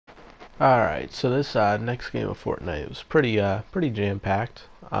Alright, so this next game of Fortnite was pretty jam-packed.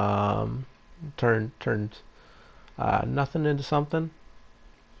 Turned nothing into something.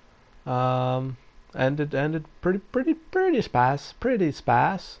 Um, ended pretty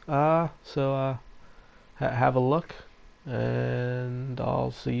sparse. Have a look, and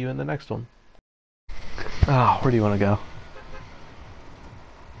I'll see you in the next one. Oh, where do you want to go?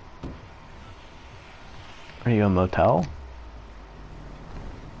 Are you a motel?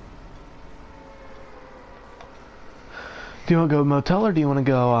 Do you want to go motel or do you want to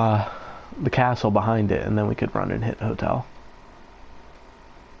go the castle behind it, and then we could run and hit hotel?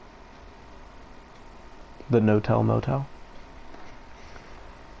 The no-tell motel.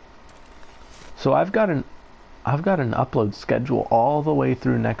 So I've got an upload schedule all the way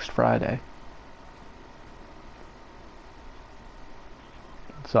through next Friday.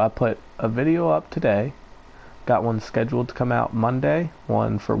 So I put a video up today, got one scheduled to come out Monday,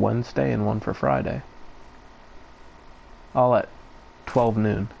 one for Wednesday, and one for Friday. All at 12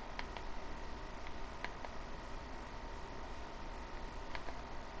 noon.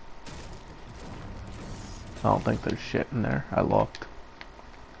 I don't think there's shit in there. I looked.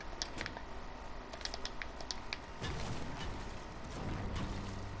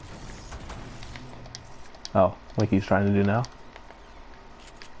 Oh, like he's trying to do now?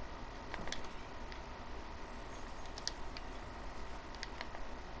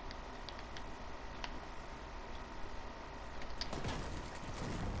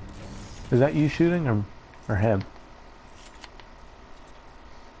 Is that you shooting or him?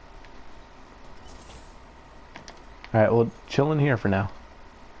 Alright, well, chill in here for now.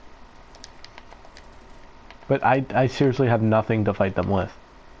 But I seriously have nothing to fight them with.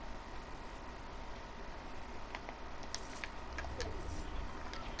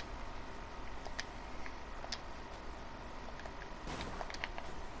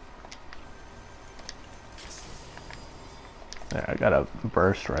 There, I got a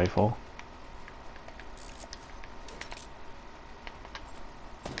burst rifle.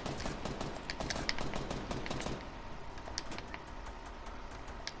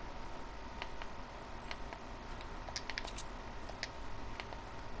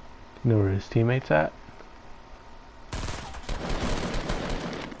 You know where his teammates at?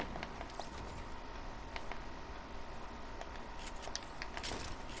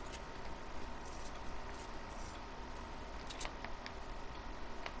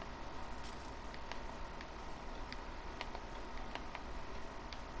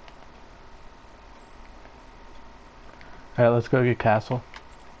 Alright, let's go get castle.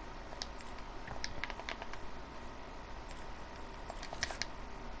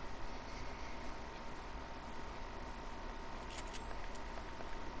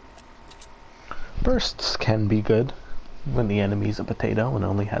 Bursts can be good when the enemy's a potato and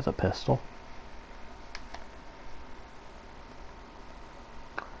only has a pistol.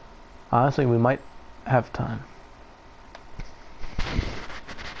 Honestly, we might have time.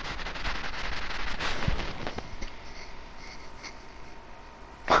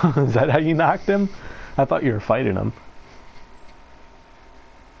 Is that how you knocked him? I thought you were fighting him.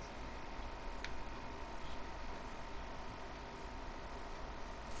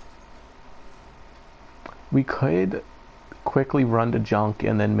 We could quickly run to junk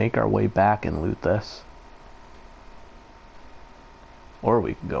and then make our way back and loot this. Or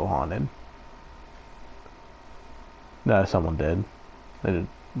we could go haunted. No, someone did. They did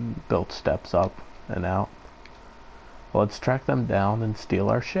built steps up and out. Well, let's track them down and steal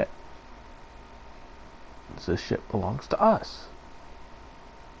our shit. This shit belongs to us.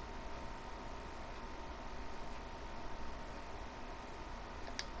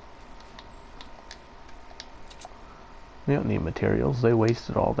 We don't need materials. They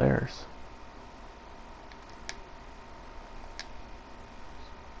wasted all theirs.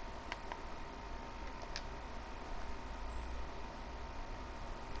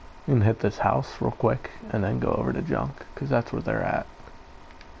 We can hit this house real quick and then go over to junk, because that's where they're at.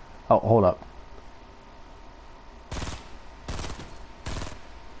 Oh, hold up.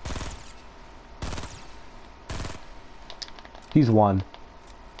 He's one.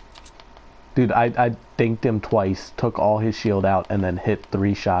 Dude, I dinked him twice, took all his shield out, and then hit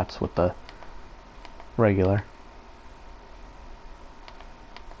 3 shots with the regular.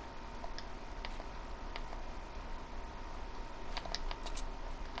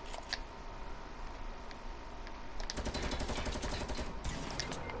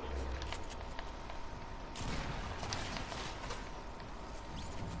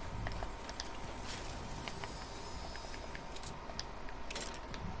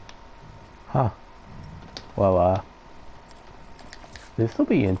 Huh. Well, This'll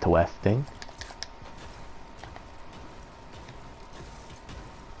be interesting.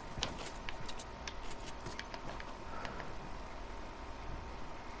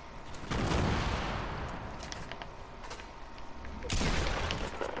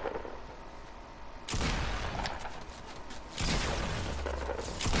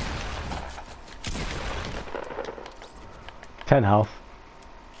 Ten health.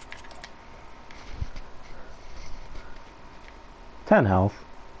 10 health.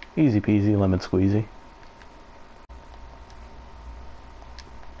 Easy peasy, lemon squeezy.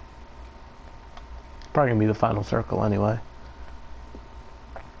 Probably gonna be the final circle anyway.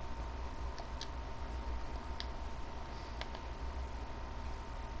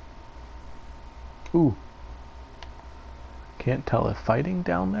 Ooh. Can't tell if fighting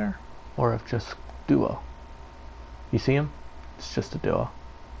down there or if just duo. You see him? It's just a duo.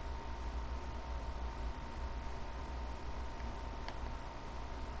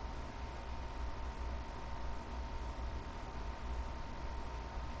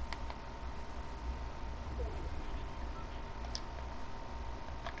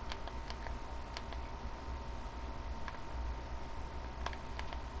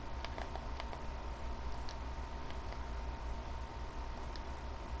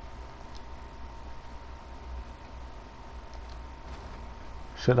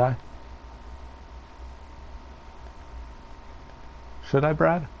 Should I? Should I,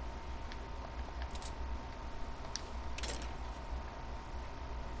 Brad?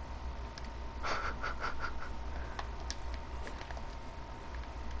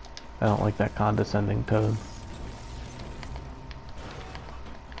 I don't like that condescending tone.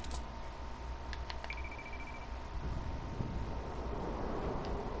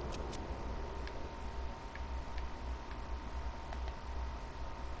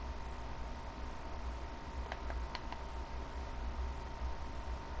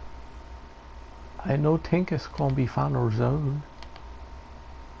 I know think it's gonna be final zone.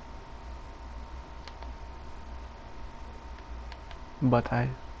 But I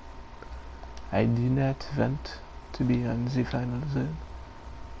do not want to be on the final zone.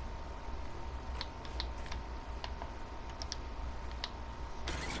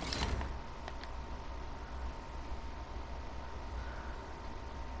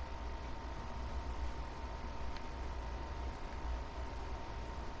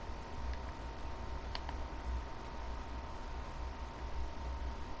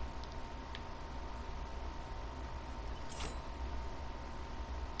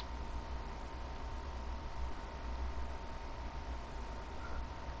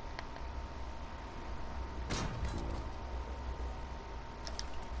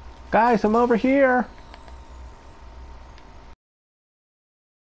 Guys, I'm over here.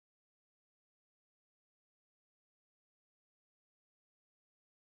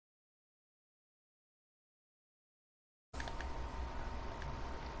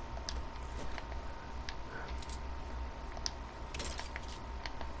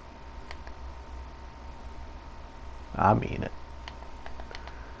 I mean it.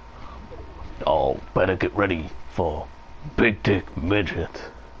 Oh, better get ready for Big Dick Midget.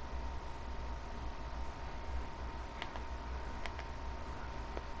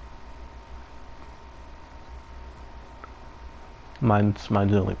 Mine's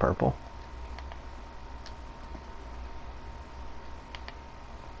only purple.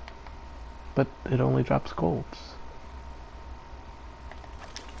 But it only drops golds.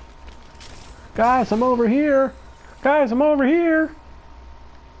 Guys, I'm over here! Guys, I'm over here!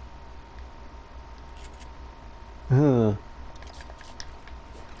 Ugh.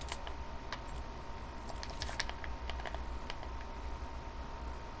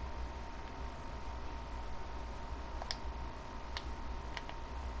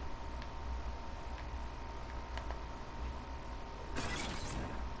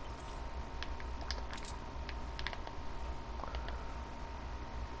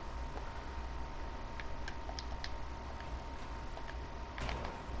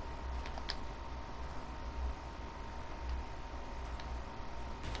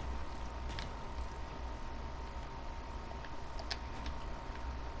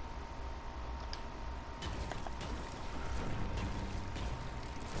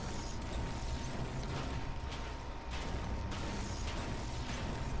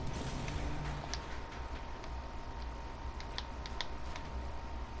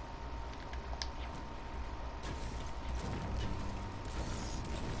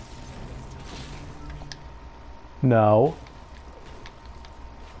 No.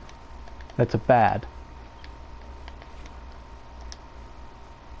 That's a bad.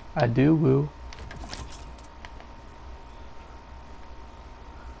 I do woo.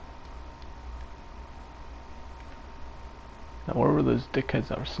 Now, where were those dickheads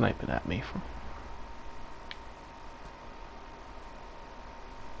that were sniping at me from?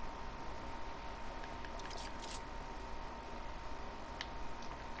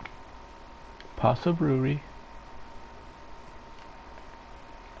 Pasta Brewery.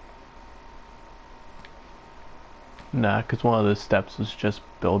 Nah, because one of the steps was just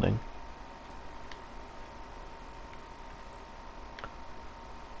building.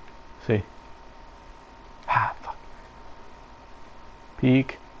 See? Ah, fuck.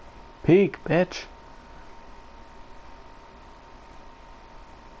 Peek. Peek, bitch.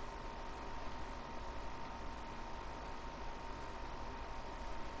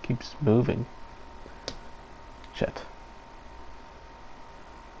 Keeps moving. Shit.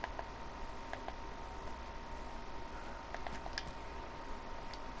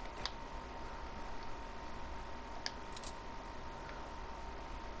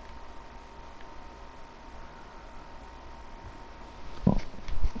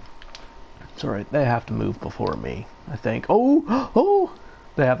 It's alright, they have to move before me, I think. Oh! Oh!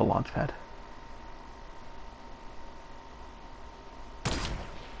 They have a launch pad.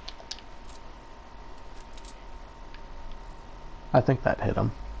 I think that hit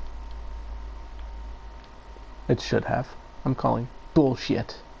him. It should have. I'm calling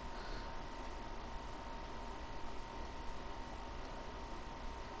bullshit.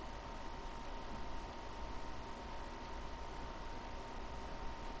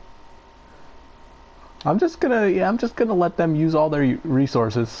 I'm just gonna let them use all their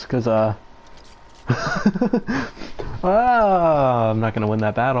resources, cause I'm not gonna win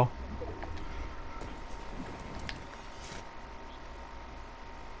that battle.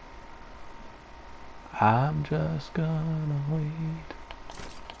 I'm just gonna wait.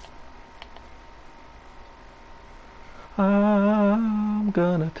 I'm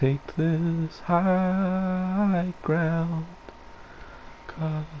gonna take this high ground,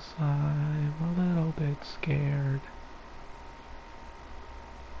 'cause I'm a little bit scared.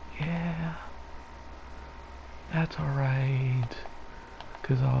 Yeah, that's alright,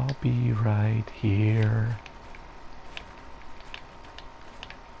 'cause I'll be right here.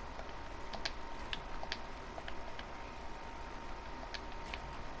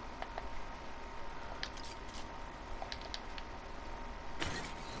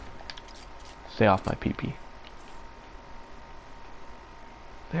 Stay off my pee-pee.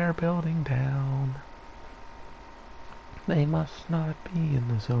 They're building down. They must not be in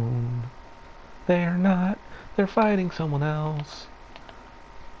the zone. They're not. They're fighting someone else.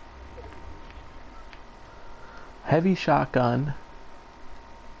 Heavy shotgun.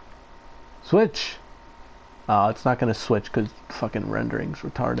 Switch! Oh, it's not gonna switch because fucking rendering's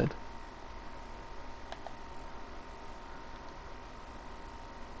retarded.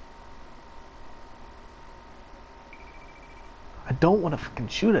 I don't want to fucking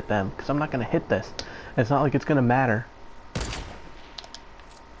shoot at them because I'm not gonna hit this. It's not like it's gonna matter.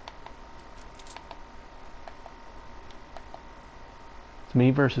 It's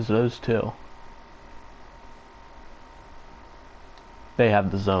me versus those two. They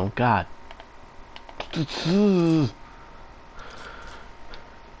have the zone. God.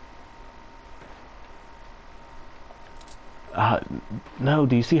 No,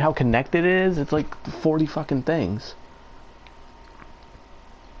 do you see how connected it is? It's like 40 fucking things.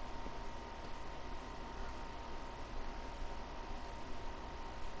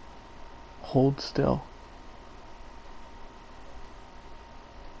 Hold still.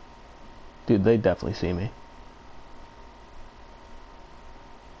 Dude, they definitely see me.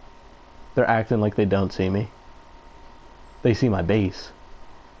 They're acting like they don't see me. They see my base.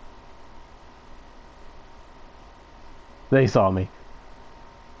 They saw me.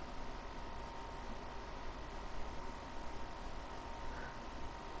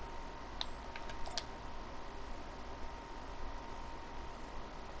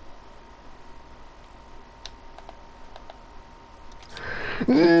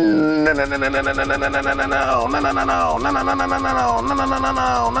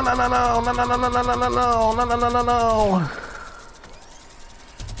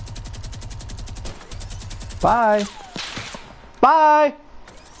 Bye. Bye.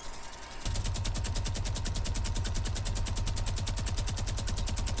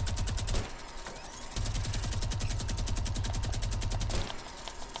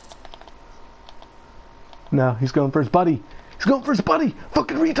 No, he's going for his buddy. He's going for his buddy.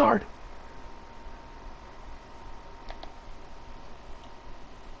 Fucking retard.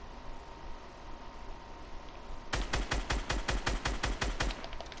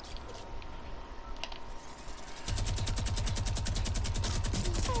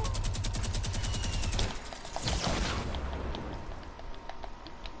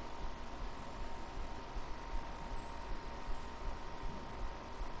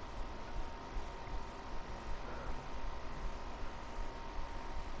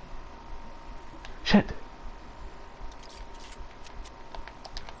 Shit.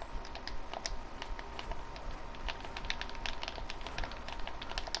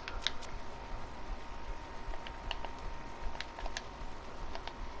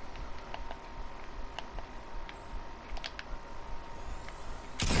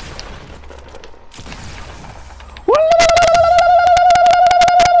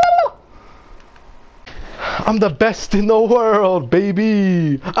 I'm the best in the world,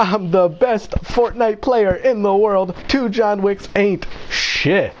 baby! I'm the best Fortnite player in the world. 2 John Wicks ain't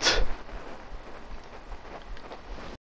shit.